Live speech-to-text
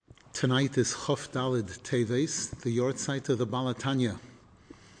Tonight is Chof Dalid Teves, the Yahrzeit of the Baal HaTanya,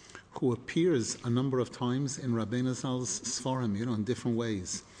 who appears a number of times in Rabbeinu Zal's Sfarim, in different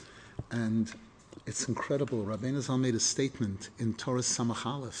ways. And it's incredible. Rabbeinu Zal made a statement in Torah Samach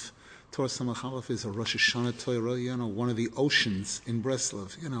Aleph. Torah Samach Aleph is a Rosh Hashanah Torah, one of the oceans in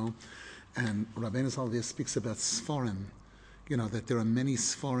Breslov, And Rabbeinu Zal there speaks about Sfarim, that there are many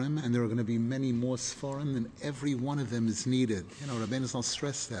Sfarim and there are going to be many more Sfarim and every one of them is needed. Rabbeinu Zal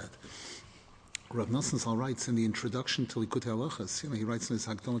stressed that. Rav Nasan Zal writes in the introduction to Likutei Halachos, he writes in his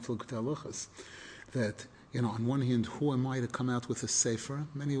Hakdama to Likutei Halachos, that, on one hand, who am I to come out with a sefer?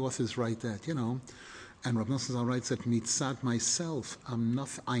 Many authors write that, and Rav Nasan Zal writes that mitzad myself,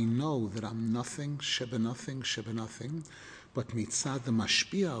 I know that I'm nothing, sheba nothing, but mitzad the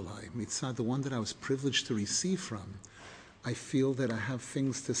mashpia alai, mitzad the one that I was privileged to receive from, I feel that I have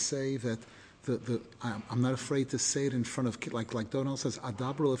things to say that I'm not afraid to say it in front of, like Donald says,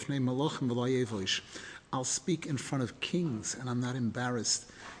 Adabro lefnei malachim v'lo yevosh. I'll speak in front of kings, and I'm not embarrassed.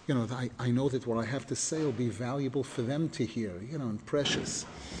 I know that what I have to say will be valuable for them to hear, and precious.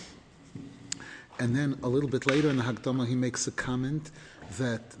 And then a little bit later in the Hakdama, he makes a comment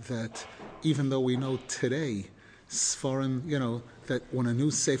that even though we know today, Sfarim, that when a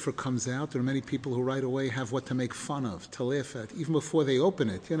new sefer comes out, there are many people who right away have what to make fun of, to laugh at, even before they open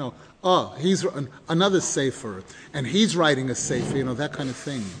it. He's another sefer, and he's writing a sefer, that kind of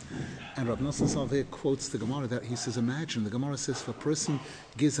thing. And Rav Nasan Zal there quotes the Gemara that he says, imagine, the Gemara says, if a person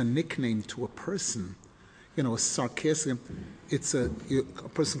gives a nickname to a person, a sarcastic, a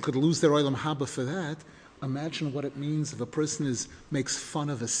person could lose their olam haba for that. Imagine what it means if a person makes fun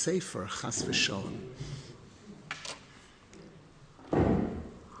of a sefer, chas v'shalom.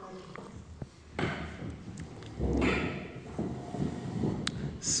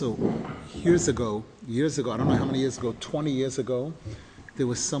 So years ago, I don't know how many years ago, 20 years ago, there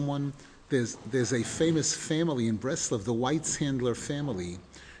was someone, there's a famous family in Breslov, the Weitzhandler family.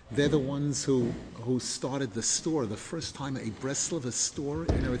 They're the ones who started the store, the first time a store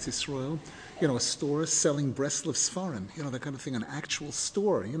in Eretz Yisrael, a store selling Breslov Sfarim, that kind of thing, an actual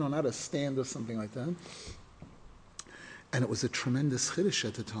store, not a stand or something like that. And it was a tremendous chiddush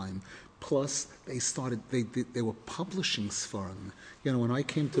at the time. Plus, they were publishing Sfarim. When I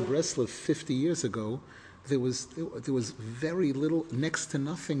came to Breslov 50 years ago, there was very little, next to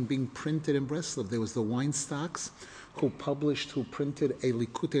nothing being printed in Breslov. There was the Weinstocks, who printed a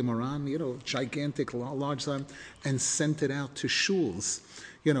Likutei Moran, gigantic, large, and sent it out to shuls,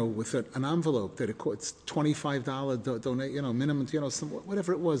 with an envelope that it costs $25 donate, minimum,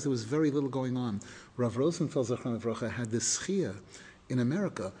 whatever it was. There was very little going on. Rav Rosenfeld Zechron Livracha had this schia in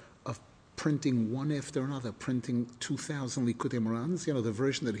America of printing one after another, printing 2,000 Likutei Morans, the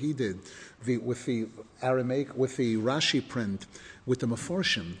version that he did, with the Aramaic, with the Rashi print, with the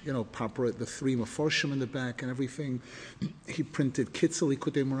Meforshim, proper, the three Meforshim in the back and everything. He printed Kitzel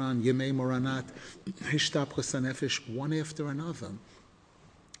Likutei Moran, Yemei Moranat, Hishtapchas HaNefesh, one after another.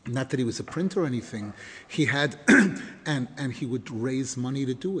 Not that he was a printer or anything. He had, and he would raise money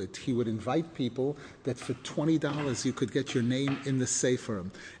to do it. He would invite people that for $20 you could get your name in the sefer.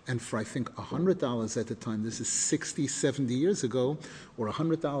 And for, I think, $100 at the time, this is 60, 70 years ago, or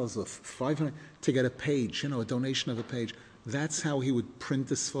 $100 or $500 to get a page, a donation of a page. That's how he would print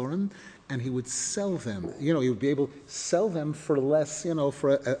the Sfarim, and he would sell them. He would be able to sell them for less,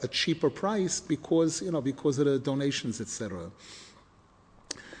 for a cheaper price because of the donations, etc.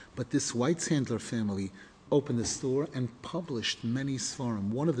 But this Weitzhandler family opened a store and published many Sfarim.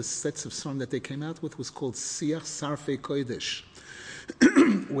 One of the sets of Sfarim that they came out with was called Siach Sarfei Kodesh,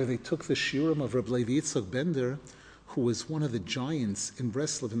 where they took the shiurim of Reb Levi Yitzchak Bender, who was one of the giants in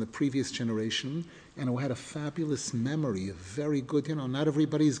Breslov in the previous generation, and who had a fabulous memory, a very good, not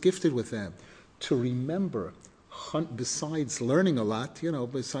everybody is gifted with that, to remember, besides learning a lot,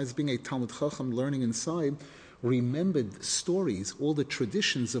 besides being a Talmud Chacham, learning inside, remembered stories, all the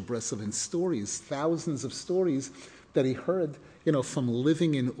traditions of Breslov and stories, thousands of stories that he heard, from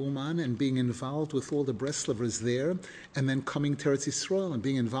living in Uman and being involved with all the Breslovers there, and then coming to Eretz Yisrael and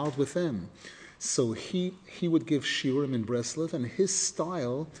being involved with them. So he would give shiurim in Breslov, and his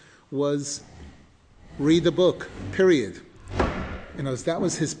style was read the book, period. That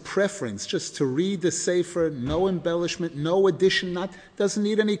was his preference, just to read the sefer, no embellishment, no addition, doesn't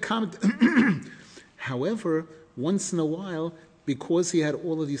need any comment. However, once in a while, because he had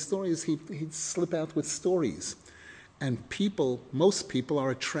all of these stories, he'd slip out with stories. And most people are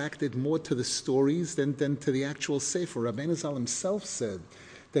attracted more to the stories than to the actual sefer. Rabbeinu Zal himself said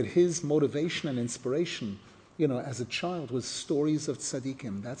that his motivation and inspiration, as a child, was stories of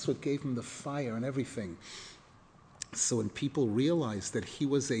tzaddikim. That's what gave him the fire and everything. So when people realized that he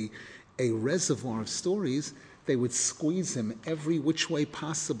was a reservoir of stories, they would squeeze him every which way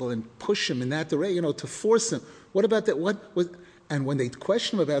possible and push him in that direction, to force him. What about that? What was? And when they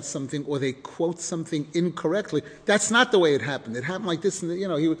question him about something or they quote something incorrectly, that's not the way it happened. It happened like this, and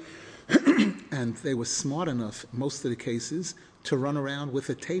he and they were smart enough, most of the cases, to run around with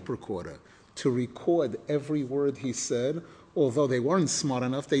a tape recorder to record every word he said. Although they weren't smart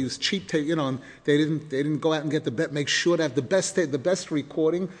enough, they used cheap tape, and they didn't go out and get make sure to have the best tape, the best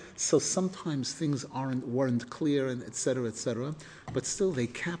recording. So sometimes things weren't clear, and et cetera, but still they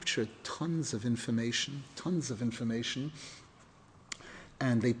captured tons of information,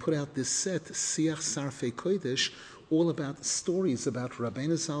 and they put out this set, Siach Sarfei Kodesh, all about stories about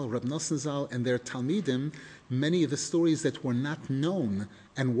Rabbeinu Zal, Rab Nasan Zal, and their Talmidim, many of the stories that were not known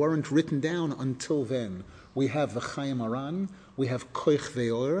and weren't written down until then. We have the Chaim Aran, we have Koich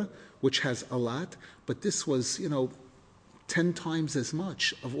Ve'or, which has a lot, but this was, 10 times as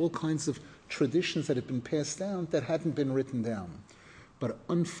much of all kinds of traditions that had been passed down that hadn't been written down. But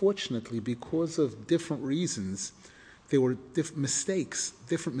unfortunately, because of different reasons, there were different mistakes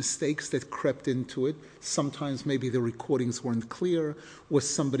that crept into it. Sometimes maybe the recordings weren't clear, or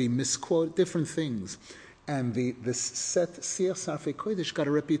somebody misquoted, different things. And this set, Siach Sarfei Kodesh, got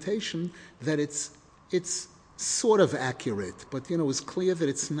a reputation that it's sort of accurate, but it was clear that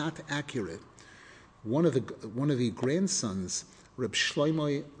it's not accurate. One of the grandsons, Reb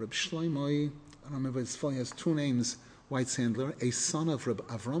Shloimeh, I don't remember his full, he has two names, Weizhandler, a son of Reb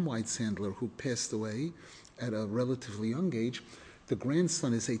Avram Weizhandler, who passed away at a relatively young age. The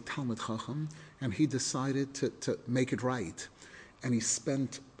grandson is a Talmud Chacham, and he decided to make it right. And he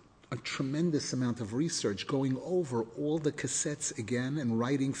spent a tremendous amount of research going over all the cassettes again and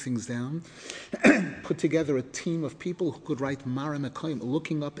writing things down, put together a team of people who could write Mara Mekayim,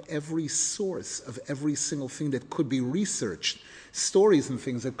 looking up every source of every single thing that could be researched, stories and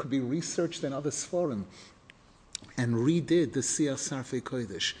things that could be researched in other Sforim, and redid the Siach Sarfei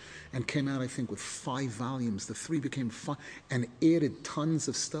Kodesh, and came out, I think, with 5 volumes. The 3 became 5, and added tons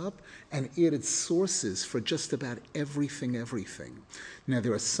of stuff, and added sources for just about everything. Now,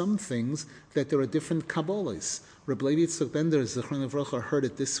 there are some things that there are different Kabbalahs. Reb Levi Yitzchak Bender, Zichron Livracha, heard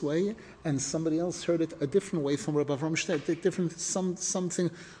it this way, and somebody else heard it a different way from Reb Avram Shtet. Different,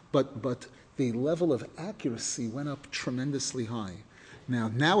 something, but the level of accuracy went up tremendously high. Now,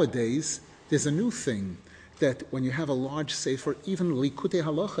 nowadays, there's a new thing, that when you have a large sefer, even Likutei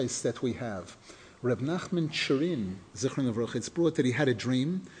Halachos that we have, Reb Nachman Shirin, Zichron Livracha, it's brought that he had a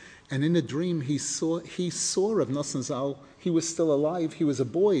dream, and in a dream he saw Reb Nasan Zal. He was still alive. He was a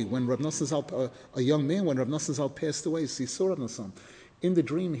boy when Reb Nasan Zal, a young man when Reb Nasan Zal passed away. So he saw Reb Nasan. In the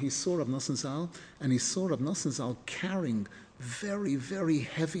dream, he saw Reb Nasan Zal, and he saw Reb Nasan Zal carrying very, very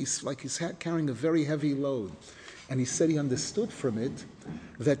heavy, like he's carrying a very heavy load. And he said he understood from it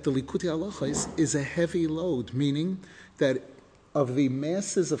that the Likutei Halachos is a heavy load, meaning that of the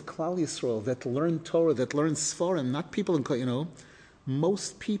masses of Klal Yisrael that learn Torah, that learn Sforim, not people in,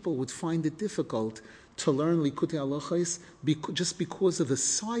 most people would find it difficult to learn Likutei Halachos just because of the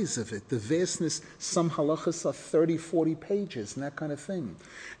size of it, the vastness. Some halachos are 30, 40 pages, and that kind of thing.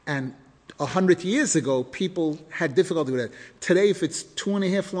 And 100 years ago, people had difficulty with that. Today, if it's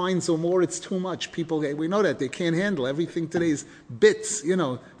 2.5 lines or more, it's too much. People, we know that they can't handle everything. Today is bits.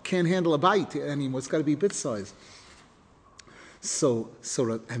 Can't handle a byte anymore. It's got to be bit size. So,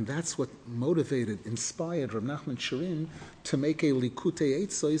 and that's what inspired Reb Nachman Shirin to make a Likutei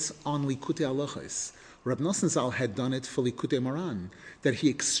Eitzos on Likutei Halachos. Reb Nasan Zal had done it for Likutei Moran, that he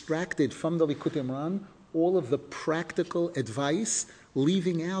extracted from the Likutei Moran all of the practical advice,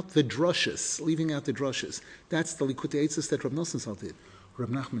 leaving out the drushes. That's the Likutei Eitzos that Reb Nasan Zal did. Reb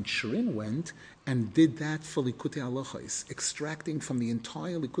Nachman Shirin went and did that for Likutei Halachos, extracting from the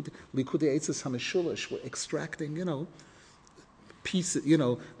entire Likutei Eitzos HaMeshulash, extracting, pieces,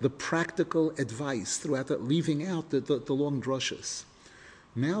 the practical advice throughout that, leaving out the long drushes.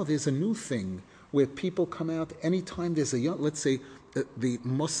 Now there's a new thing where people come out anytime there's let's say, the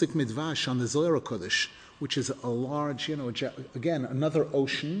Mosik Midvash on the Zohar Kodesh, which is a large, again, another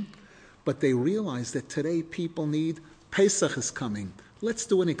ocean, but they realize that today people need, Pesach is coming. Let's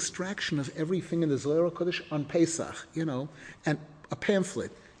do an extraction of everything in the Zohar Kodesh on Pesach, and a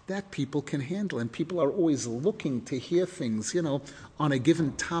pamphlet. That people can handle, and people are always looking to hear things, on a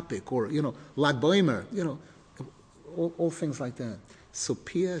given topic, or, Lag Boimer, all things like that. So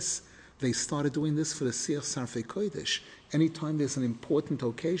P.S., they started doing this for the Siach Sarfei Kodesh. Anytime there's an important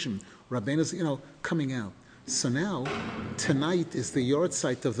occasion, Rabbeinu's, coming out. So now, tonight is the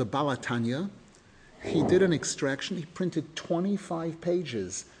Yahrzeit of the Baal HaTanya. He did an extraction. He printed 25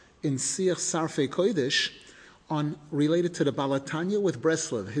 pages in Siach Sarfei Kodesh on related to the Baal HaTanya with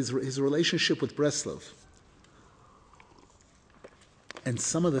Breslov, his relationship with Breslov. And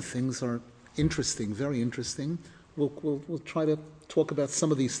some of the things are interesting, very interesting. We'll try to talk about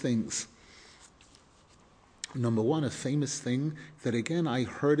some of these things. Number one, a famous thing that again I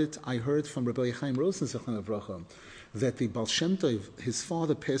heard from Rabbi Chaim Rosen Zechron Avracha, that the Baal Shem Tov, his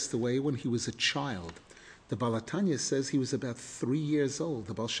father passed away when he was a child. The Baal HaTanya says he was about 3 years old,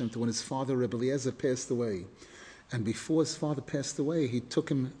 the Baal Shem Tov, when his father Rebbe Eliezer passed away. And before his father passed away, he took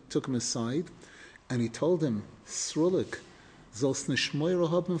him aside, and he told him, Srulik, sollst nicht Meure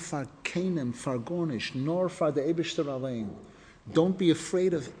haben far keinem, far gornish, nor far the Eibishter allein. Don't be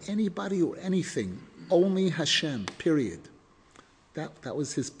afraid of anybody or anything, only Hashem, period. That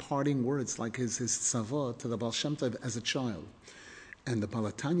was his parting words, like his tzavah to the Baal Shem Tov as a child. And the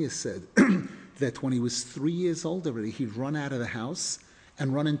Baal HaTanya said that when he was 3 years old already, he'd run out of the house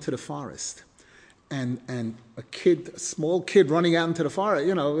and run into the forest. And a small kid running out into the forest,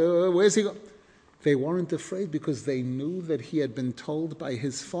 where's he going? They weren't afraid because they knew that he had been told by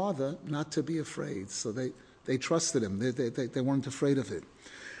his father not to be afraid. So they trusted him. They weren't afraid of it.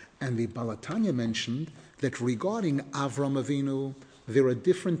 And the Baal HaTanya mentioned that regarding Avram Avinu, there are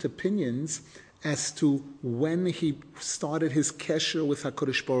different opinions as to when he started his kesher with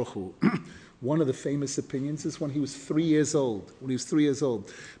HaKadosh Baruch Hu. One of the famous opinions is when he was 3 years old.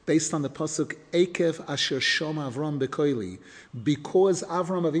 Based on the pasuk Ekev Asher Shoma Avram Bekoili, because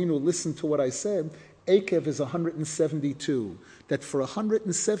Avram Avinu listened to what I said. Ekev is 172. That for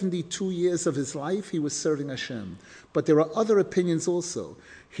 172 years of his life he was serving Hashem. But there are other opinions also.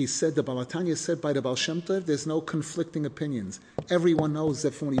 He said, the Baal HaTanya said by the Baal Shem Tov, there's no conflicting opinions. Everyone knows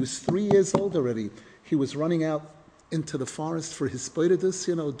that when he was 3 years old already, he was running out into the forest for his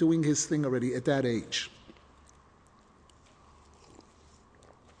spoidus, doing his thing already at that age.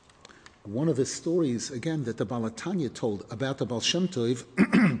 One of the stories, again, that the Baal HaTanya told about the Baal Shem Tov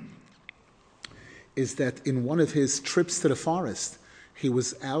is that in one of his trips to the forest, he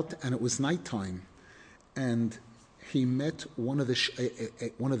was out and it was nighttime, and he met one of the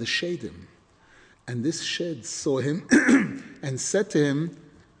shadim, and this shed saw him and said to him,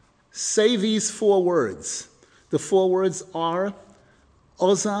 say these 4 words. The 4 words are,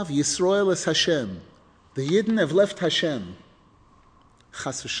 Ozav Yisrael es Hashem. The Yidden have left Hashem.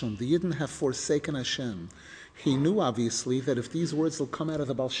 Chas v'shalom. The Yidden have forsaken Hashem. He knew, obviously, that if these words will come out of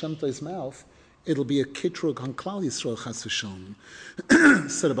the Baal Shem Tov's mouth, it'll be a kitrug on Klal Yisrael, chas v'shalom.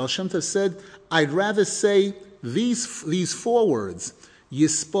 So the Baal Shem Tov said, I'd rather say these 4 words,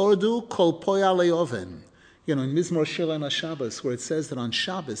 Yispordu kol poya le'oven. In Mizmor Shir on Shabbos, where it says that on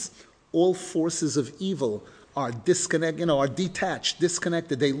Shabbos, all forces of evil are detached,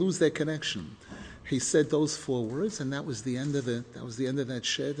 disconnected. They lose their connection. He said those 4 words, and that was the end of that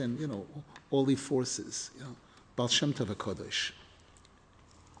shed, and all the forces. Baal Shem Tov HaKadosh.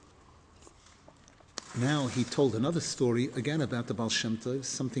 Now he told another story again about the Baal Shem Tov,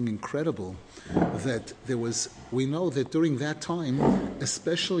 something incredible. That we know that during that time,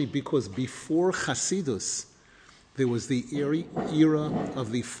 especially because before Chasidus, there was the era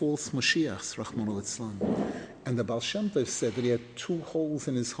of the false Mashiachs, Rahman al-Islam. And the Baal Shem Tov said that he had 2 holes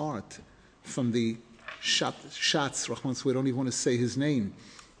in his heart from the shots, Rahman, so we don't even want to say his name.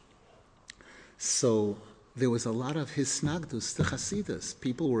 So there was a lot of hisnagdus to Chasidus.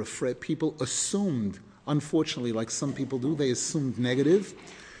 People were afraid. People assumed, unfortunately, like some people do, they assumed negative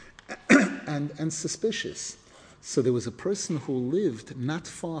and suspicious. So there was a person who lived not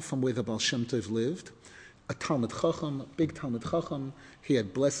far from where the Baal Shem Tov lived, a Talmid Chacham, a big Talmid Chacham. He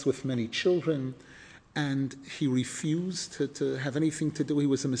had blessed with many children, and he refused to have anything to do. He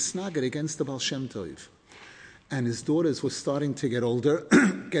was a misnagid against the Baal Shem Tov. And his daughters were starting to get older,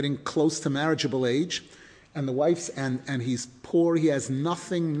 getting close to marriageable age, and the wife's, and he's poor, he has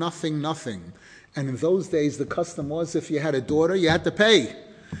nothing. And in those days, the custom was if you had a daughter, you had to pay.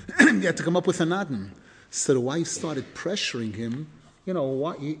 You had to come up with a nadin. So the wife started pressuring him.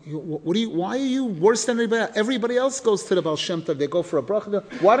 Why are you worse than everybody else? Everybody else goes to the Baal Shem Tov. They go for a bracha.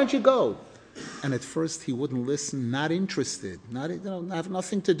 Why don't you go? And at first he wouldn't listen, not interested, have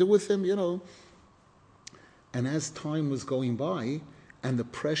nothing to do with him, And as time was going by, and the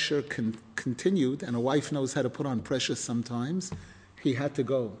pressure continued, and a wife knows how to put on pressure sometimes, he had to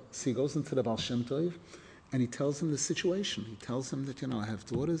go. So he goes into the Baal Shem Tov, and he tells him the situation. He tells him that, I have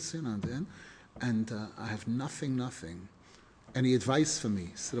daughters, and I have nothing. Any advice for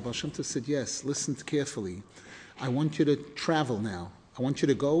me? So the Baal Shem Tov said, yes, listen carefully. I want you to travel now. I want you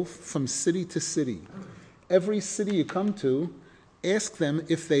to go from city to city. Every city you come to, ask them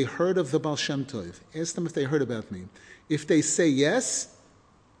if they heard of the Baal Shem Tov. Ask them if they heard about me. If they say yes,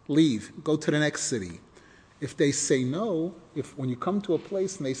 leave. Go to the next city. If they say no, if when you come to a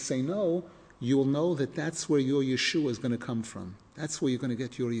place and they say no, you'll know that that's where your Yeshua is going to come from. That's where you're going to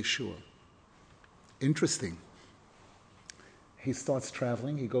get your Yeshua. Interesting. He starts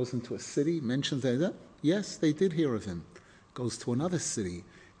traveling. He goes into a city, mentions that, yes, they did hear of him. Goes to another city.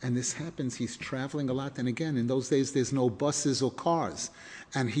 And this happens, he's traveling a lot. And again, in those days, there's no buses or cars.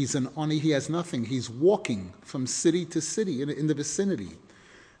 And he has nothing. He's walking from city to city in the vicinity.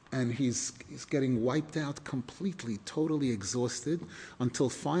 And he's getting wiped out completely, totally exhausted, until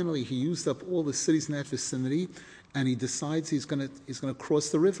finally he used up all the cities in that vicinity, and he decides he's going to cross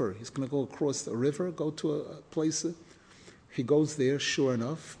the river. He's going to go across the river, go to a place. He goes there, sure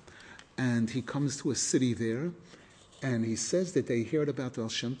enough, and he comes to a city there, and he says that they heard about Baal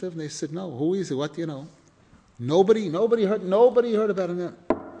Shem Tov, and they said, no, who is it? What, Nobody heard about him.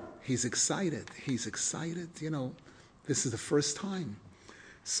 He's excited, this is the first time.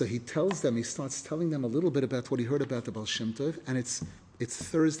 So he starts telling them a little bit about what he heard about the Baal Shem Tov, and it's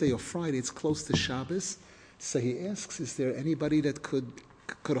Thursday or Friday, it's close to Shabbos. So he asks, is there anybody that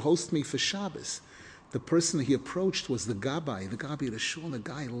could host me for Shabbos? The person he approached was the Gabbai of the shul, and the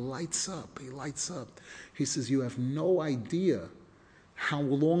guy lights up. He lights up. He says, you have no idea how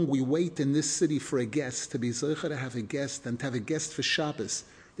long we wait in this city for a guest, to be zeicha to have a guest, and to have a guest for Shabbos.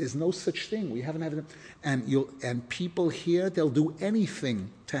 There's no such thing. We haven't had it. And people here, they'll do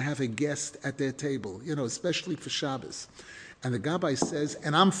anything to have a guest at their table, especially for Shabbos. And the Gabbai says,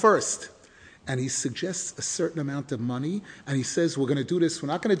 and I'm first. And he suggests a certain amount of money, and he says, we're going to do this. We're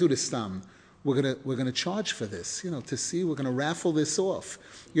not going to do this stam. We're going to charge for this, to see. We're going to raffle this off.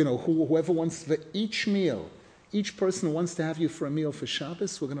 Whoever wants for each meal, each person who wants to have you for a meal for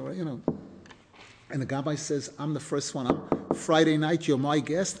Shabbos, we're going to, And the Gabbai says, I'm the first one. Friday night, you're my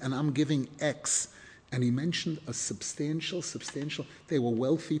guest, and I'm giving X. And he mentioned a substantial, they were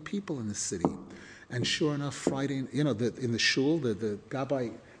wealthy people in the city. And sure enough, Friday, in the shul, the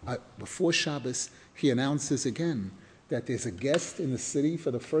Gabbai, before Shabbos, he announces again that there's a guest in the city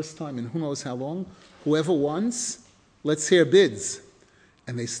for the first time in who knows how long. Whoever wants, let's hear bids.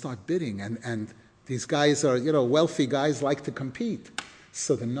 And they start bidding. And these guys are, wealthy guys like to compete.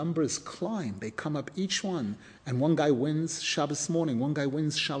 So the numbers climb. They come up each one. And one guy wins Shabbos morning. One guy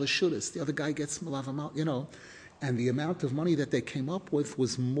wins Shalosh Shudas. The other guy gets Malavamal, And the amount of money that they came up with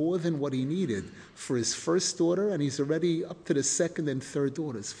was more than what he needed for his first daughter. And he's already up to the second and third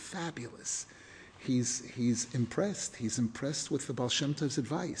daughters. Fabulous. He's impressed. He's impressed with the Baal Shem Tov's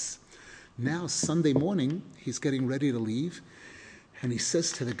advice. Now, Sunday morning, he's getting ready to leave. And he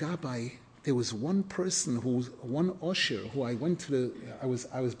says to the Gabbai, there was one person one Osher, who I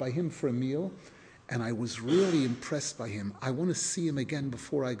was by him for a meal, and I was really impressed by him. I want to see him again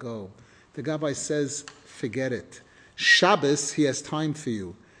before I go. The Gabbai says, forget it. Shabbos, he has time for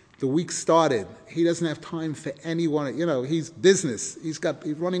you. The week started. He doesn't have time for anyone. He's business. He's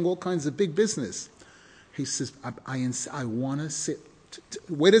running all kinds of big business. He says, I want to sit.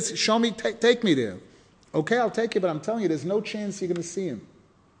 Where does show me? Take me there. Okay, I'll take you, but I'm telling you, there's no chance you're going to see him.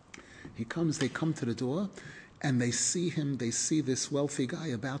 They come to the door, and they see him. They see this wealthy guy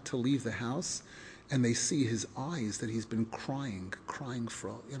about to leave the house, and they see his eyes that he's been crying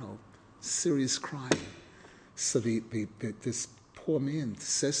for, serious crying. So this poor man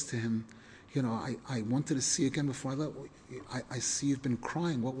says to him, I wanted to see you again before I left. I see you've been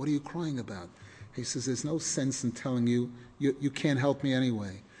crying. What are you crying about? He says, there's no sense in telling you can't help me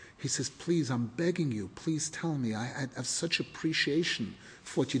anyway. He says, please, I'm begging you, please tell me. I have such appreciation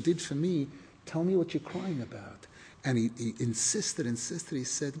for what you did for me. Tell me what you're crying about. And he insisted. He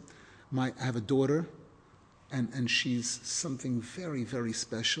said, I have a daughter, and she's something very, very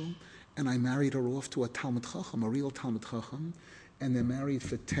special. And I married her off to a Talmud Chacham, a real Talmud Chacham. And they're married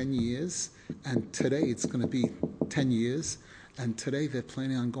for 10 years. And today it's going to be 10 years. And today they're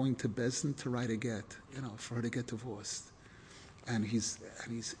planning on going to Bezdin to write a get, for her to get divorced. And he's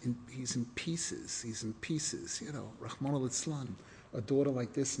in pieces. He's in pieces, Rahman al-Islam. A daughter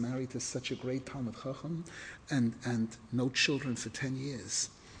like this married to such a great Talmud Chacham, and no children for 10 years.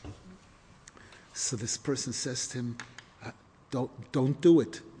 So this person says to him, don't do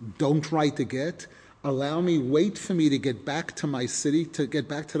it. Don't write the get. Wait for me to get back to my city, to get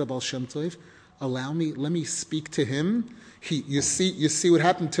back to the Baal Shem Tov. Let me speak to him. You see what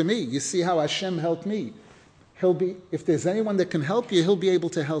happened to me. You see how Hashem helped me. If there's anyone that can help you, he'll be able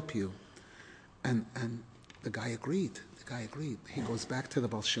to help you. And the guy agreed. He goes back to the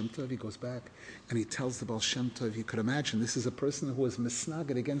Baal Shem Tov. He goes back and he tells the Baal Shem Tov, you could imagine, this is a person who was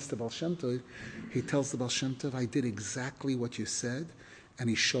misnaged against the Baal Shem Tov. He tells the Baal Shem Tov, I did exactly what you said. And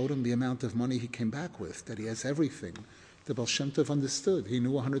he showed him the amount of money he came back with, that he has everything. The Baal Shem Tov understood. He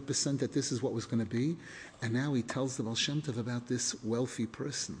knew 100% that this is what was going to be. And now he tells the Baal Shem Tov about this wealthy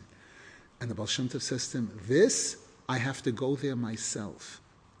person. And the Baal Shem Tov says to him, this, I have to go there myself.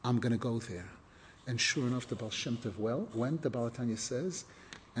 I'm going to go there. And sure enough, the Baal Shem Tov went, the Baal HaTanya says,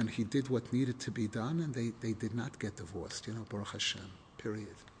 and he did what needed to be done, and they did not get divorced. Baruch Hashem, period.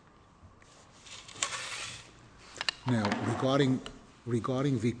 Now,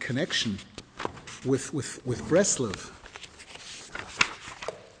 regarding the connection with Breslov,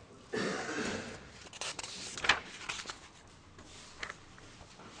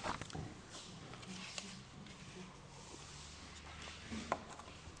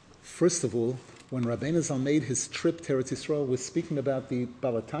 first of all, when Rabbeinu Zal made his trip to Eretz Yisrael, we're speaking about the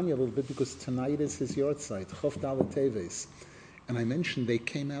Baal HaTanya a little bit because tonight is his Yahrzeit, Chof Dalet Teves. And I mentioned they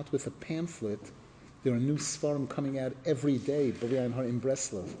came out with a pamphlet. There are new Sfarim coming out every day, in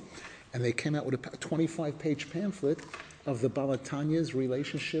Breslov. And they came out with a 25-page pamphlet of the Baal HaTanya's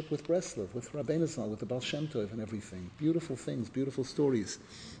relationship with Breslov, with Rabbeinu Zal, with the Baal Shem Tov and everything. Beautiful things, beautiful stories.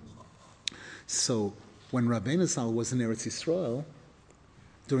 So when Rabbeinu Zal was in Eretz Yisrael,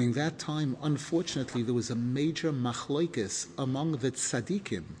 during that time, unfortunately, there was a major machloikis among the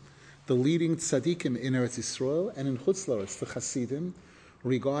tzaddikim, the leading tzaddikim in Eretz Yisrael and in Chutz La'aretz, the Hasidim,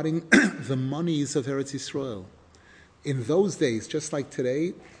 regarding the monies of Eretz Yisrael. In those days, just like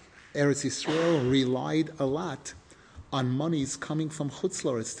today, Eretz Yisrael relied a lot on monies coming from Chutz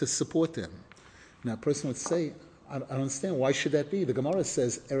La'aretz to support them. Now, a person would say, I don't understand, why should that be? The Gemara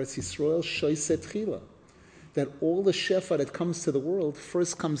says, Eretz Yisrael shoyset chila, that all the shefa that comes to the world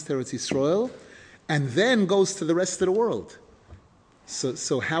first comes to Eretz Yisrael and then goes to the rest of the world.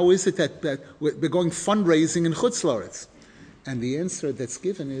 So how is it that we're going fundraising in Chutz La'aretz? And the answer that's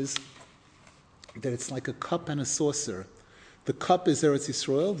given is that it's like a cup and a saucer. The cup is Eretz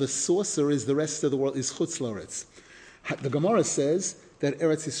Yisrael, the saucer is the rest of the world, is Chutz La'aretz. The Gemara says that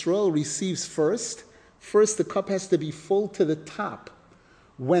Eretz Yisrael receives first. First, the cup has to be full to the top.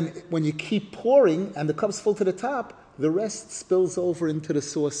 When you keep pouring and the cup's full to the top, the rest spills over into the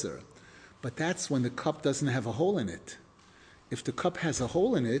saucer. But that's when the cup doesn't have a hole in it. If the cup has a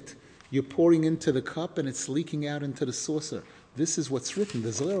hole in it, you're pouring into the cup and it's leaking out into the saucer. This is what's written.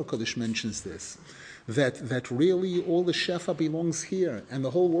 The Zohar Kodesh mentions this. That really all the shefa belongs here, and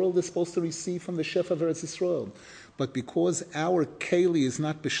the whole world is supposed to receive from the shefa of Eretz Yisrael. But because our keli is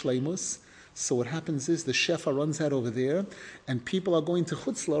not b'shleimus, so what happens is the shefa runs out over there, and people are going to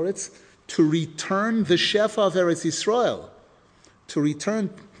Chutz La'aretz to return the shefa of Eretz Yisrael,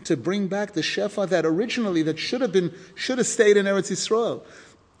 to bring back the shefa that originally that should have stayed in Eretz Yisrael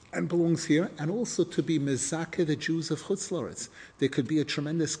and belongs here, and also to be mezakeh the Jews of Chutz La'aretz. There could be a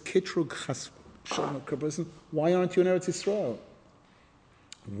tremendous kitrug person. Why aren't you in Eretz Yisrael?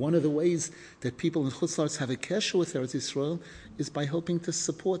 One of the ways that people in Chutz La'aretz have a kesher with Eretz Yisrael is by helping to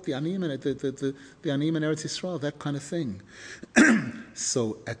support the anim and the anim in Eretz Yisrael, that kind of thing.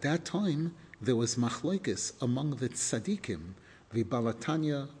 So at that time, there was machloikis among the tzaddikim, the Baal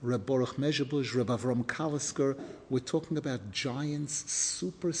HaTanya, Reb Baruch Mezhebush, Reb Avram Kalisker. We're talking about giants,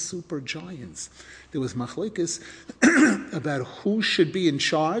 super giants. There was machloikis about who should be in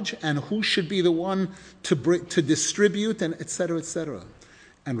charge and who should be the one to distribute, and etc., etc.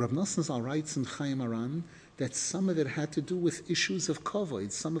 And Rav Nasan Zal writes in Chaim Aran that some of it had to do with issues of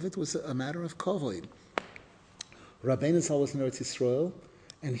kavod. Some of it was a matter of kavod. Rabbeinu Zal was in Eretz Yisrael,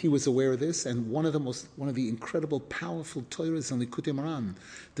 and he was aware of this. And one of the incredible, powerful Torahs in Likutei Moharan,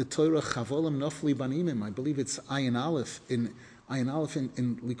 the Torah Chavolim Nofli Banimim, I believe it's Ayin Aleph in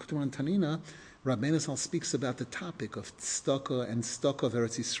Likutei Moharan Tanina. Rabbeinu Zal speaks about the topic of tzedakah and tzedakah of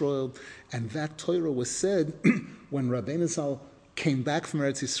Eretz Yisrael, and that Torah was said when Rabbeinu Zal came back from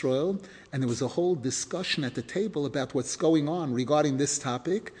Eretz Yisrael, and there was a whole discussion at the table about what's going on regarding this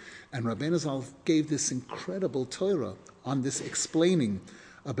topic, and Rabbeinu Zal gave this incredible Torah on this, explaining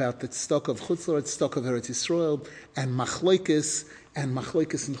about the tzedakah of Chutz La'aretz, tzedakah of Eretz Yisrael, and machloikis in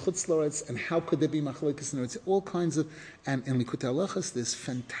Chutz La'aretz, and how could there be machloikis in Eretz, all kinds of, and in Likutei Halachos, there's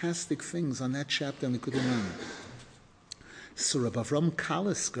fantastic things on that chapter in Likutei Moharan. So Rabbi Avram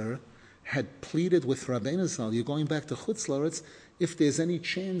Kalisker had pleaded with Rabbeinu Zal, you're going back to Chutz La'aretz, if there's any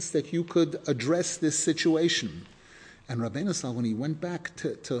chance that you could address this situation. And Rabbeinu Zal, when he went back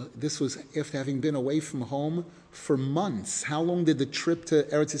to this was after having been away from home for months. How long did the trip to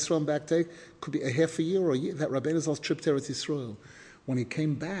Eretz Yisrael and back take? Could be a half a year or a year, that Rabbeinu Zal's trip to Eretz Yisrael. When he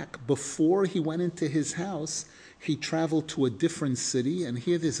came back, before he went into his house, he traveled to a different city, and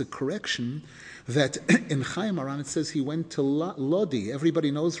here there's a correction that in Chaim Aran it says he went to Lodi.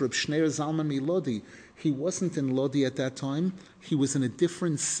 Everybody knows Reb Shneir Zalman mi Lodi. He wasn't in Lodi at that time. He was in a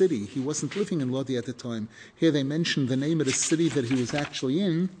different city. He wasn't living in Lodi at the time. Here they mention the name of the city that he was actually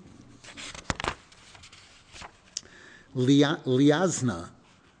in, Liazna.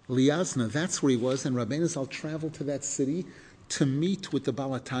 Liazna, that's where he was, and Rabbeinu Zal traveled to that city to meet with the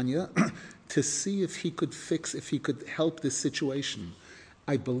Baal HaTanya to see if he could help this situation.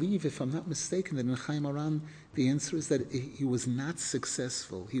 I believe, if I'm not mistaken, that in Chaim Aran, the answer is that he was not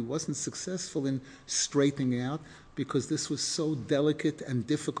successful. He wasn't successful in straightening out because this was so delicate and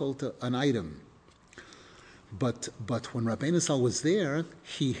difficult an item. But when Rabbeinu Zal was there,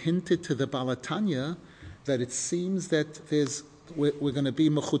 he hinted to the Baal HaTanya that it seems that we're going to be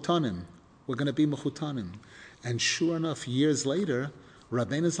mechutanim. We're going to be mechutanim. And sure enough, years later,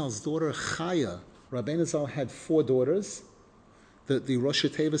 Rabbeinu Zal's daughter Chaya, Rabbeinu Zal had 4 daughters, the Rosh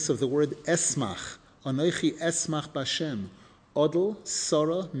Teves of the word Esmach, Anoichi Esmach Bashem, Odel,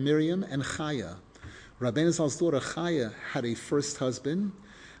 Sora, Miriam, and Chaya. Rabbeinu Zal's daughter Chaya had a first husband,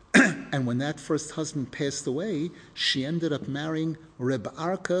 and when that first husband passed away, she ended up marrying Reb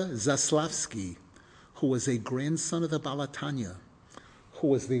Arka Zaslavsky, who was a grandson of the Baal HaTanya, who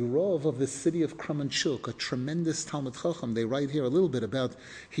was the Rov of the city of Kremenchuk, a tremendous Talmud Chacham. They write here a little bit about,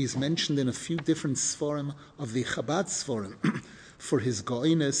 he's mentioned in a few different Sforim of the Chabad Sforim for his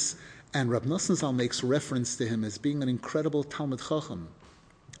Goinus, and Rab Nasan Zal makes reference to him as being an incredible Talmud Chacham.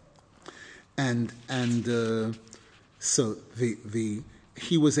 So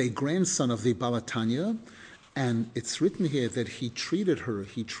he was a grandson of the Baal HaTanya, and it's written here that he treated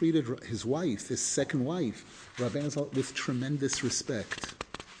his wife, his second wife, Rabbeinu Zal, with tremendous respect.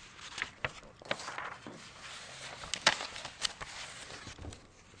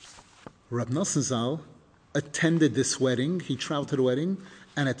 Rab Nasan Zal attended this wedding. He traveled to the wedding,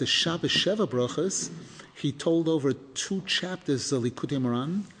 and at the Shabbos Sheva Brachas, he told over 2 chapters of Likutei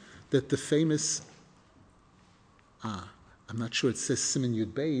Moharan that the famous, I'm not sure it says Siman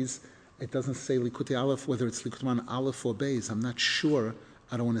Yud Beis. It doesn't say Likutei Aleph, whether it's Likutei Moharan Aleph or Beis. I'm not sure.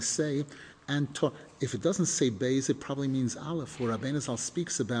 I don't want to say. And if it doesn't say Beis, it probably means Aleph, where Rabbeinu Zal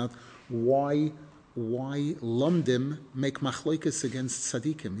speaks about why Lomdim make machlokes against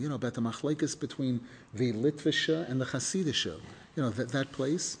tzaddikim. About the machlokes between the Litvisha and the Hasidisha. That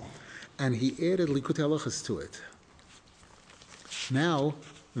place. And he added Likutei Halachos to it. Now,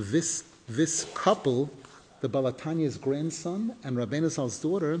 this couple, the Baal HaTanya's grandson and Rabbeinu Zal's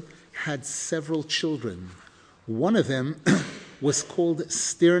daughter, had several children. One of them was called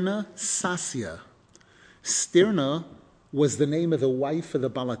Stirna Sasya. Stirna was the name of the wife of the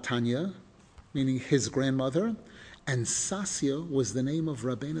Baal HaTanya, meaning his grandmother, and Sasya was the name of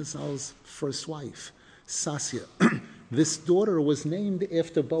Rabbeinu Zal's first wife, Sasya. This daughter was named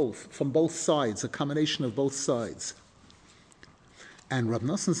after both, from both sides, a combination of both sides. And Rab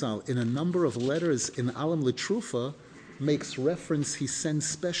Nasan Zal, in a number of letters in Alam L'Trufa, makes reference, he sends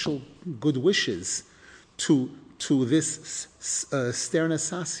special good wishes to this Sterna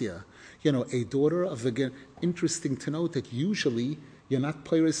Sasya, a daughter of the. Interesting to note that usually you're not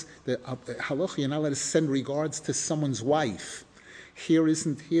players, the halacha, you're not allowed to send regards to someone's wife. Here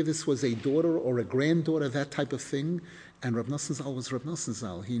this was a daughter or a granddaughter, that type of thing. And Rab Nasan Zal was Rab Nasan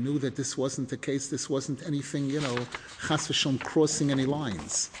Zal. He knew that this wasn't the case, this wasn't anything, chas v'shalom, crossing any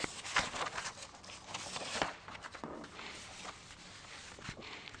lines.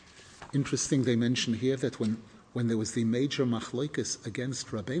 Interesting, they mention here that when there was the major machlokes against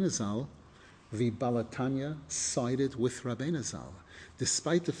Rabbeinu Zal, the Baal HaTanya sided with Rabbeinu Zal,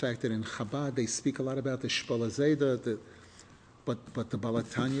 despite the fact that in Chabad they speak a lot about the Shpala Zayda, but the Baal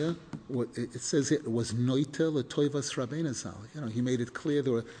HaTanya, it says it was noite l'toivas Rabbeinu Zal. He made it clear,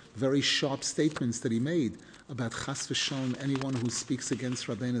 there were very sharp statements that he made about chas v'shalom, anyone who speaks against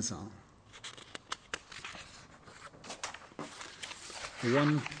Rabbeinu Zal.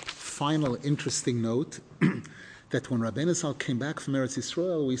 One final interesting note, that when Rabbeinu Zal came back from Eretz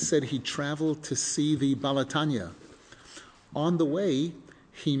Yisrael, we said he traveled to see the Baal HaTanya. On the way,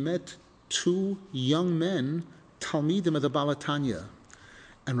 he met 2 young men, Talmidim of the Baal HaTanya.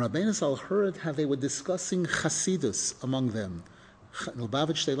 And Rabbeinu Zal heard how they were discussing Chasidus among them. In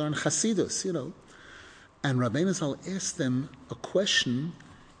Lubavitch, they learned Chasidus, And Rabbeinu Zal asked them a question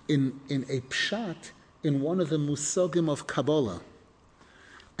in a pshat in one of the musagim of Kabbalah.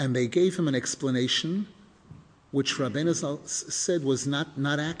 And they gave him an explanation which Rabbeinu Zal said was not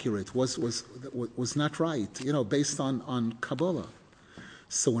accurate, was not right, based on Kabbalah.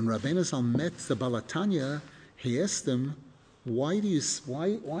 So when Rabbeinu Zal met the Baal HaTanya, he asked him, why are you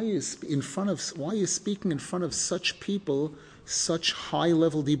speaking in front of such people, such high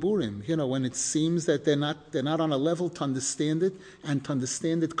level diburim? When it seems that they're not on a level to understand it and to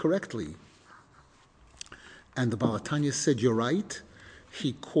understand it correctly. And the Baal HaTanya said, "You're right."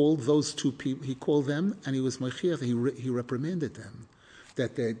 He called those two people. He called them, and he was mechiach. He reprimanded them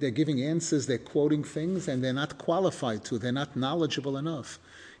that they're giving answers, they're quoting things, and they're not qualified to. They're not knowledgeable enough.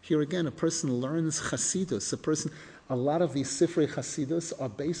 Here again, a person learns Chassidus. A lot of these Sifrei Chassidus are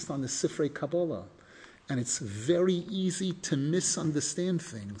based on the Sifrei Kabbalah. And it's very easy to misunderstand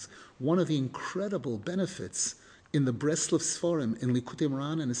things. One of the incredible benefits in the Breslov Sforim, in Likutei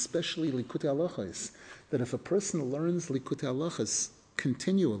Moharan, and especially Likutei Halachos, that if a person learns Likutei Halachos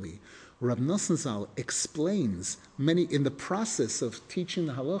continually, Rab Nasan Zal explains in the process of teaching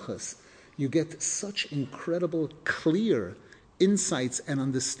the Halachos, you get such incredible, clear insights and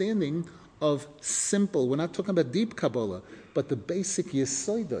understanding of simple, we're not talking about deep Kabbalah, but the basic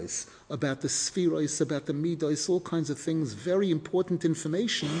Yesoidos, about the Spheros, about the Midos, all kinds of things, very important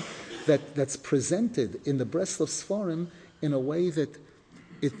information that's presented in the Breslov Sforim in a way that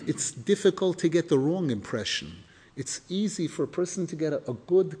it's difficult to get the wrong impression. It's easy for a person to get a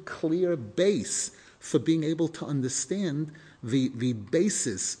good, clear base for being able to understand the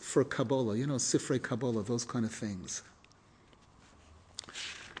basis for Kabbalah, Sifrei Kabbalah, those kind of things.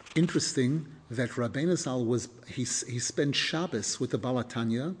 Interesting that Rabbeinu Zal he spent Shabbos with the Baal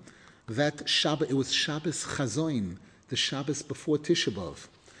HaTanya. That Shabbos, it was Shabbos Chazoin, the Shabbos before Tisha B'Av.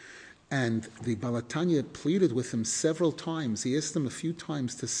 And the Baal HaTanya pleaded with him several times. He asked him a few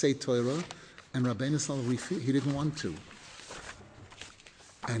times to say Torah, and Rabbeinu Zal refused. He didn't want to.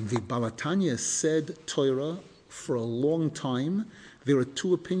 And the Baal HaTanya said Torah for a long time. There are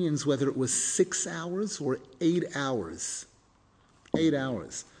two opinions whether it was 6 hours or 8 hours. 8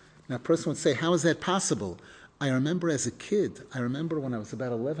 hours. Now, a person would say, how is that possible? I remember as a kid, when I was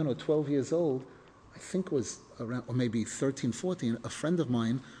about 11 or 12 years old, I think it was around, or maybe 13, 14, a friend of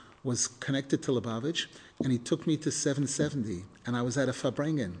mine was connected to Lubavitch, and he took me to 770, and I was at a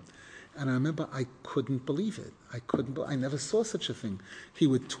Farbrengen. And I remember I couldn't believe it. I never saw such a thing. He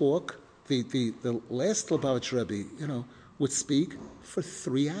would talk, the last Lubavitch Rebbe, would speak for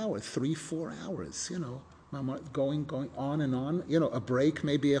 3 hours, 4 hours, going on and on, a break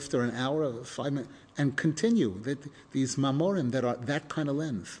maybe after an hour, 5 minutes, and continue these mamorim that are that kind of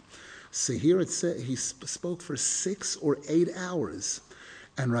length. So here it said he spoke for 6 or 8 hours,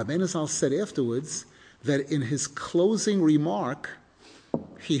 and Rabbeinu Zal said afterwards that in his closing remark,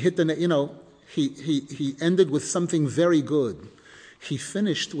 he hit he ended with something very good. He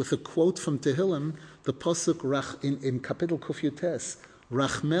finished with a quote from Tehillim, the pasuk in Kapitel Kuf Yutes,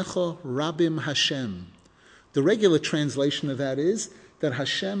 Rachmecha Rabim Hashem. The regular translation of that is that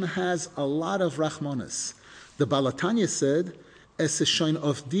Hashem has a lot of Rachmanis. The Baal HaTanya said, Es shoin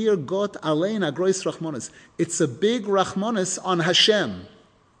of dear God alein agrois Rachmanis. It's a big Rachmanis on Hashem.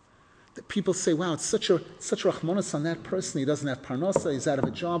 The people say, wow, it's such Rachmanis on that person. He doesn't have parnasa, he's out of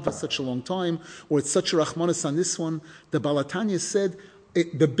a job for such a long time, or it's such a Rachmanis on this one. The Baal HaTanya said,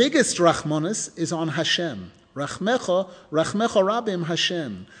 the biggest Rachmanis is on Hashem. Rachmecha Rabim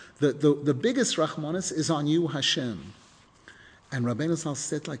Hashem. The biggest Rachmanis is on you, Hashem. And Rabbeinu Zal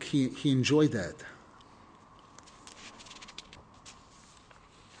said he enjoyed that.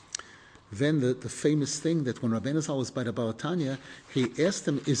 Then the famous thing that when Rabbeinu Zal was by the Baal HaTanya, he asked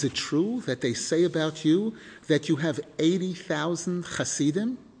him, is it true that they say about you that you have 80,000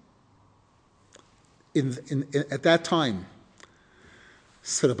 Hasidim at that time?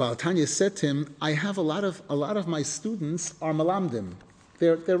 So the Baal HaTanya said to him, I have a lot of my students are malamdim.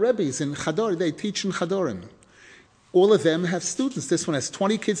 They're rebbes in Chador. They teach in Chadorim. All of them have students. This one has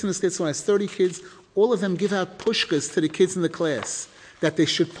 20 kids in this class. This one has 30 kids. All of them give out pushkas to the kids in the class that they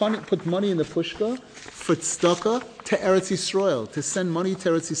should put money in the pushka for tzedakah to Eretz Yisrael, to send money to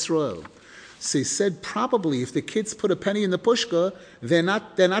Eretz Yisrael. So he said, probably if the kids put a penny in the pushka, they're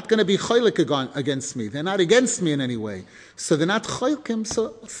not going to be cholik against me. They're not against me in any way. So they're not cholikim, so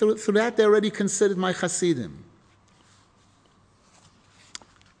through that they're already considered my chasidim.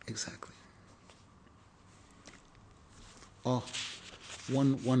 Exactly. Oh,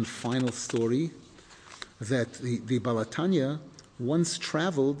 one final story, that the Baal HaTanya once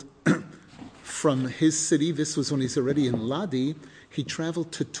traveled from his city. This was when he's already in Ladi. He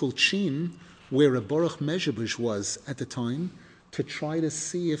traveled to Tulchin, where a Baruch Mezhebush was at the time, to try to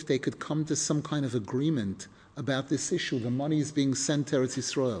see if they could come to some kind of agreement about this issue. The money is being sent to Eretz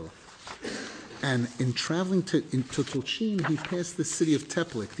Yisrael. And in traveling to Tulchin, he passed the city of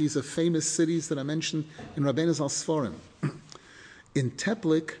Teplik. These are famous cities that I mentioned in Rabbeinu Zal Sforim. In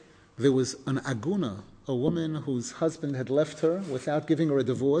Teplik, there was an aguna, a woman whose husband had left her without giving her a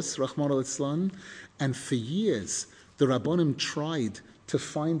divorce, Rahman al-Islam, and for years the Rabbonim tried to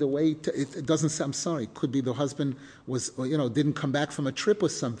find a way to, it doesn't say, I'm sorry, could be the husband was, didn't come back from a trip or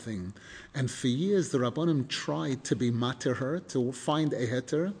something. And for years the Rabbonim tried to be mater her, to find a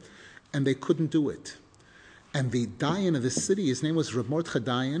heter, and they couldn't do it. And the Dayan of the city, his name was Reb Mordechai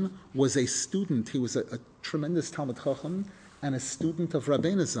Dayan, was a student. He was a tremendous Talmud Chacham and a student of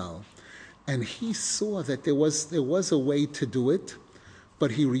Rabbeinu Zal. And he saw that there was a way to do it,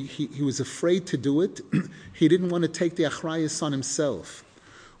 but he was afraid to do it. He didn't want to take the achrayus on himself.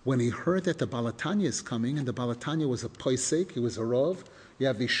 When he heard that the Baal HaTanya is coming, and the Baal HaTanya was a poisek, he was a rov, you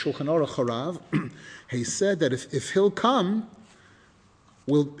have the Shulchan Aruch Harav, he said that if he'll come,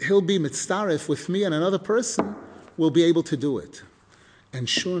 he'll be mitzaref with me and another person, will be able to do it. And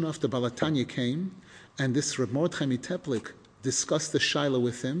sure enough, the Baal HaTanya came, and this Reb Mordechai Miteplik discussed the shaila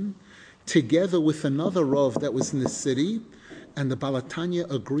with him, together with another rov that was in the city, and the Baal HaTanya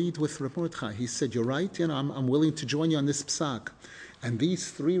agreed with Reb Mordechai. He said, "You're right. I'm willing to join you on this psak." And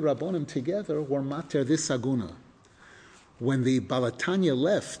these three rabbonim together were mater this aguna. When the Baal HaTanya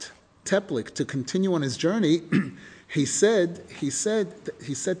left Teplik to continue on his journey, he said to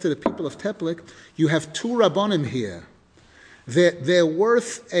the people of Teplik, "You have two rabbonim here. They're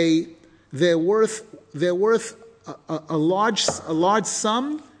worth a large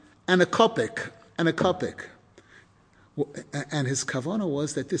sum and a kopek. And his kavanah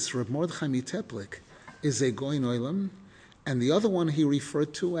was that this Reb Mordechai Miteplik is a goyin olam, and the other one he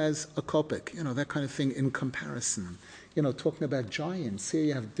referred to as a kopek, that kind of thing in comparison. Talking about giants. Here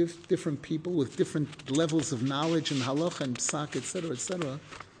you have different people with different levels of knowledge and halacha and psak, etc., etc.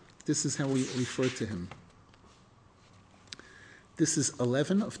 This is how we refer to him. This is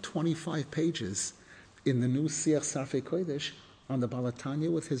 11 of 25 pages in the new Siach Sarfei Kodesh on the Baal HaTanya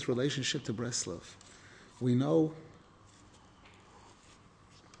with his relationship to Breslov. We know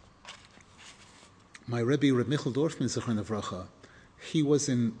my Rebbe, Reb Michal Dorfman, Zechron Avracha, he was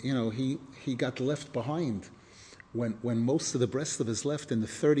he got left behind when most of the Breslovers left in the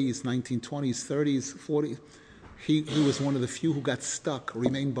 30s, 1920s, 30s, 40s. He was one of the few who got stuck,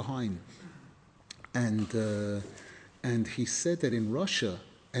 remained behind. And he said that in Russia,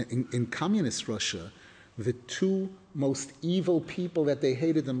 in communist Russia, the two most evil people that they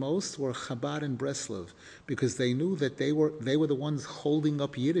hated the most were Chabad and Breslov, because they knew that they were the ones holding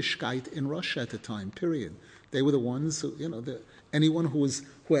up Yiddishkeit in Russia at the time. Period. They were the ones who, anyone who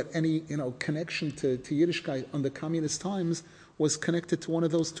had any connection to Yiddishkeit on the communist times was connected to one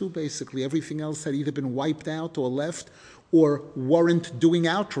of those two. Basically, everything else had either been wiped out or left, or weren't doing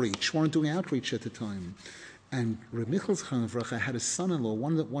outreach at the time. And Reb Michal Zechron Avracha had a son-in-law.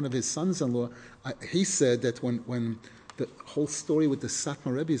 One of his sons-in-law, he said that when the whole story with the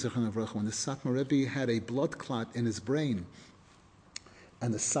Satmar Rebbe Zechron Avracha, when the Satmar Rebbe had a blood clot in his brain,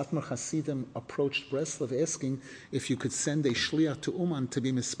 and the Satmar Hasidim approached Breslov asking if you could send a shliach to Uman to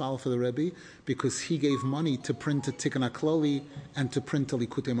be mispal for the Rebbe, because he gave money to print a Tikkun HaKloli and to print a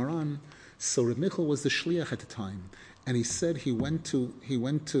Likutei Moran. So Reb Michal was the shliach at the time. And he said he went to the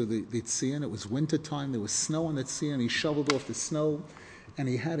Tzion. It was winter time. There was snow on the Tzion. He shoveled off the snow, and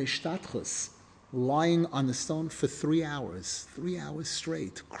he had a shtatchus lying on the stone for 3 hours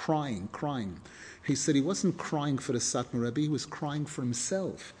straight, crying. He said he wasn't crying for the Satmar Rebbe. He was crying for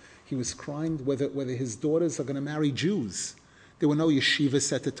himself. He was crying whether his daughters are going to marry Jews. There were no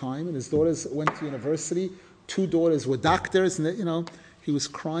yeshivas at the time, and his daughters went to university. 2 daughters were doctors, and he was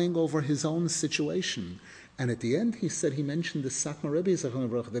crying over his own situation. And at the end, he said he mentioned the Satmar Rebbe Zechron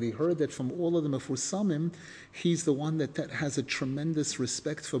Avracha, that he heard that from all of the Mefursamim, he's the one that has a tremendous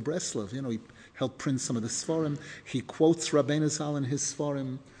respect for Breslov. He helped print some of the Sfarim. He quotes Rabbeinu Zal in his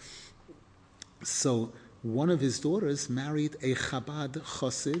Sfarim. So one of his daughters married a Chabad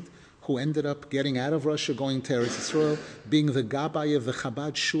Chassid who ended up getting out of Russia, going to Eretz Yisrael, being the Gabbai of the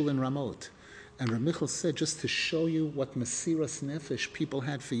Chabad Shul in Ramot. And Reb Michal said, just to show you what Mesiras Nefesh people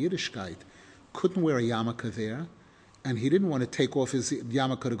had for Yiddishkeit, couldn't wear a yarmulke there, and he didn't want to take off his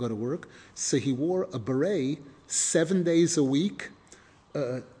yarmulke to go to work, so he wore a beret 7 days a week,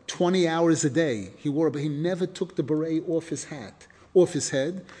 20 hours a day. He never took the beret off his head,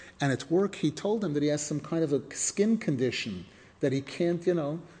 and at work he told him that he has some kind of a skin condition that he can't,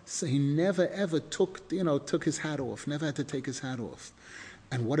 so he never ever took his hat off, never had to take his hat off.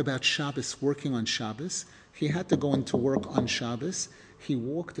 And what about Shabbos, working on Shabbos? He had to go into work on Shabbos. He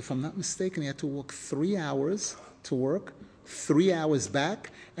walked, if I'm not mistaken, he had to walk 3 hours to work, 3 hours back,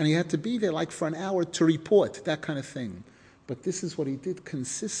 and he had to be there for an hour to report, that kind of thing. But this is what he did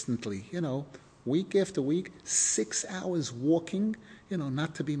consistently, week after week, 6 hours walking,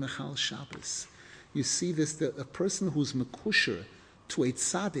 not to be Mechal Shabbos. you see this, a person who's mekusher to a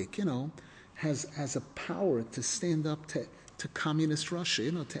tzaddik, has a power to stand up to communist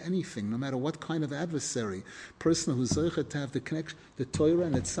Russia, to anything, no matter what kind of adversary. Person who's zeicher to have the connection, the Torah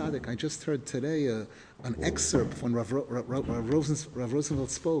and the tzaddik. I just heard today an excerpt when Rav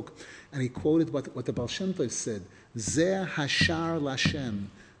Rosenfeld spoke, and he quoted what the Baal Shem Tov said, Zeh hashar lashem.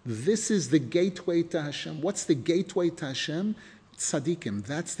 This is the gateway to Hashem. What's the gateway to Hashem? Tzaddikim.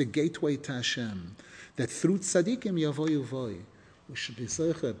 That's the gateway to Hashem. That through tzaddikim yavo yuvoy. We should be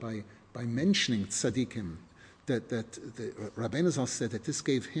zeicher by mentioning tzaddikim. That the Rabbeinu Zal said that this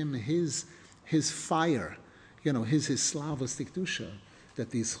gave him his fire, his slavos tikdusha. That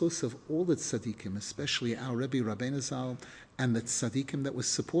the zchus of all the tzaddikim, especially our Rebbe Rabbeinu Zal, and the tzaddikim that was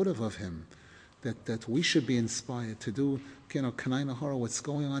supportive of him, that we should be inspired to do, Kanai Nahara, what's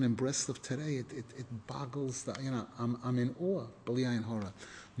going on in Breslov today, it boggles the, I'm in awe, B'li Ayin Hara.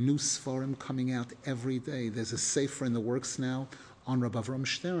 New Sfarim coming out every day. There's a sefer in the works now on Rabbi Avram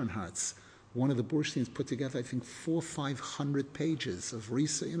Sternhartz. One of the Bursteins put together, I think, 400 or 500 pages of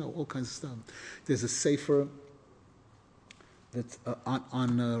research, all kinds of stuff. There's a sefer that's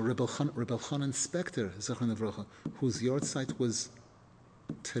on Rebbe Chanan Spector, Zechron Avrocha, whose Yahrzeit was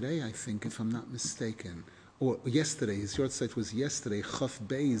today, I think, if I'm not mistaken, or yesterday. His Yahrzeit was yesterday. Chaf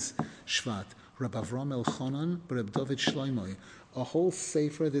Beis Shvat, Rabbi Avram Elchanan, Reb David Shloimeh. A whole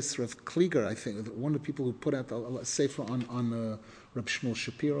sefer. This Rav Klieger, I think, one of the people who put out a sefer on Reb Shmuel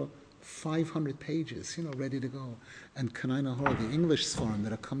Shapiro. 500 pages, ready to go. And Kanai Nahor, the English Sfarim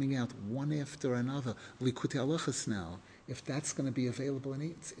that are coming out one after another, Likutei Halachos now, if that's going to be available, and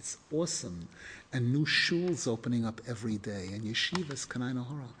it's awesome. And new shuls opening up every day, and yeshivas, Kanai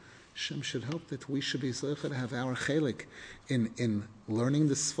Nahor. Shem should help that we should be zeicher to have our chelik in learning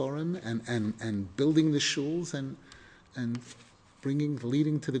the Sfarim and building the shuls and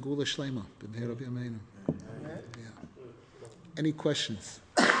leading to the Gula Shlema. Any questions?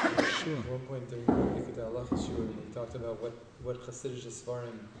 Sure. At one point during the Likutei Halachos shiur, we talked about what Hasidic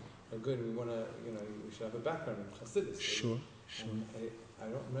Sfarim are good. We want to, we should have a background in Hasidus. Sure. I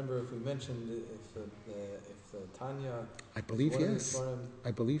don't remember if we mentioned if the Tanya. I believe yes.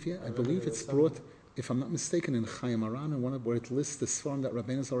 I believe it's brought. If I'm not mistaken, in Chaim Aran, and where it lists the Sfarim that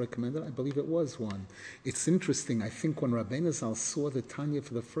Rabbeinu Zal recommended, I believe it was one. It's interesting. I think when Rabbeinu Zal saw the Tanya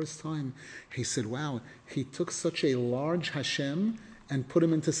for the first time, he said, "Wow, he took such a large Hashem and put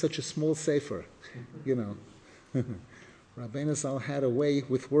him into such a small sefer." Rabbeinu Zal had a way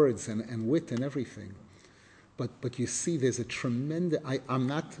with words and wit and everything. But you see, there's a tremendous. I'm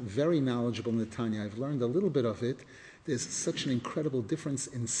not very knowledgeable in the Tanya. I've learned a little bit of it. There's such an incredible difference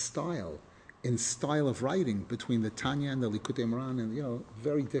in style of writing between the Tanya and the Likutei Moharan, and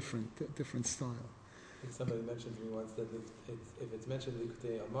very different style. I think somebody mentioned to me once that if it's mentioned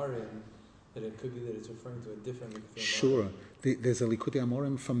Likutei Amarim, that it could be that it's referring to a different Likutei Amarim. Sure, there's a Likutei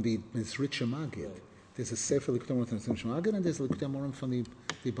Amarim from the Mizritcha Magid. Right. There's a Sefer Likutei Amarim from the Mizritcha Magid, and there's a Likutei Amarim from the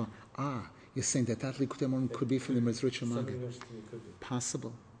you're saying that Likutei Amarim could be from the Mizritcha Magid? Somebody mentioned to me could be.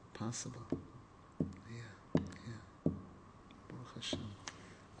 Possible. Yeah. Baruch Hashem.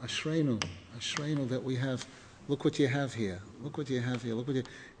 Ashreinu that we have. Look what you have here.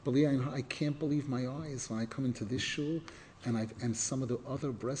 I can't believe my eyes when I come into this shul and some of the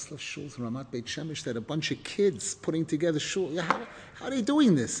other Breslov shuls in Ramat Beit Shemesh that a bunch of kids putting together shul. How are they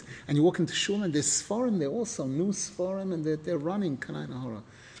doing this? And you walk into shul and there's Sfarim. They're also new Sfarim and they're running. Kanai Nahora.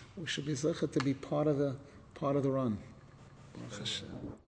 We should be zeicher to be part of the run. Baruch Hashem.